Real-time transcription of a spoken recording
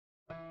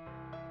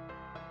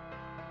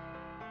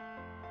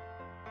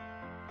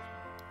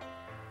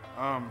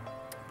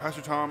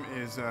Pastor Tom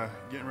is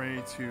getting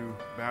ready to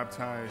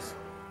baptize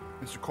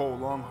Mr. Cole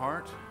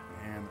Longhart,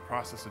 and the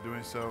process of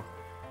doing so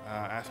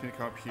asked me to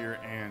come up here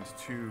and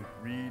to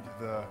read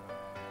the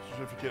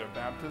certificate of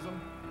baptism.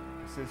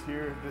 It says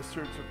here,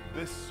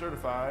 this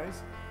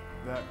certifies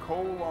that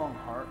Cole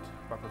Longhart,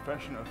 by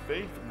profession of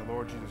faith in the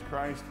Lord Jesus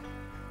Christ,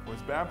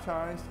 was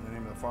baptized in the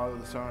name of the Father,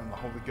 the Son, and the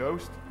Holy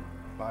Ghost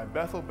by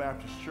Bethel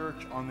Baptist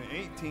Church on the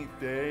 18th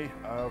day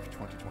of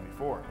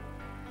 2024.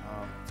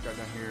 It's got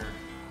down here,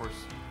 of course,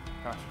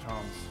 Pastor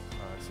Tom's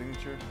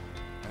signature.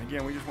 And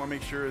again, we just want to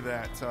make sure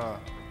that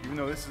even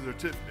though this is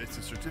it's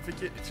a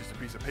certificate, it's just a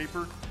piece of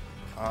paper,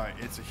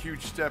 it's a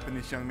huge step in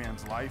this young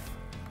man's life.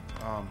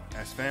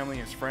 As family,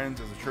 as friends,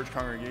 as a church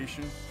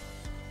congregation,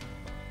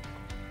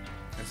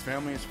 as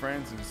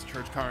a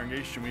church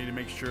congregation, we need to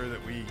make sure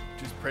that we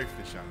just pray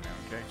for this young man,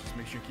 okay? Just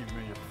make sure you keep him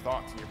in your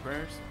thoughts and your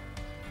prayers,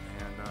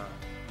 and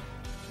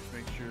just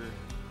make sure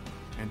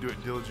and do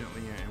it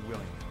diligently and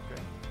willingly,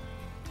 okay?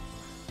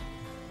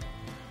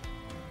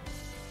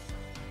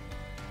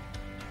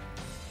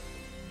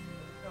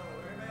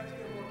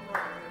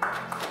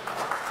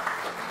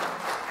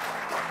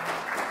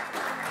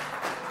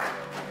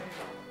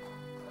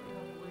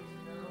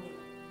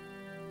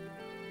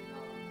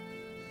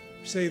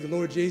 Receive the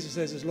Lord Jesus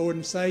as his Lord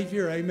and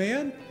Savior.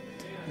 Amen.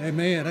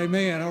 Amen.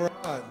 Amen. All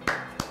right.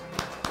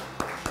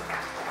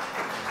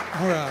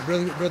 All right,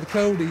 Brother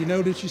Cole, do you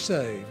know that you're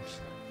saved?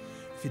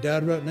 If you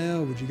died right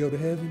now, would you go to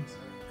heaven?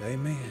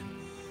 Amen.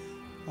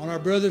 On our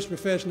brother's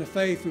profession of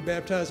faith, we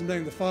baptize in the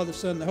name of the Father,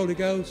 Son, and the Holy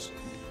Ghost,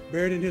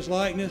 buried in his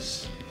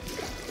likeness,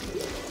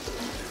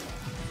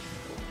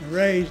 and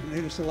raised in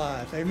newness of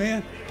life.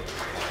 Amen.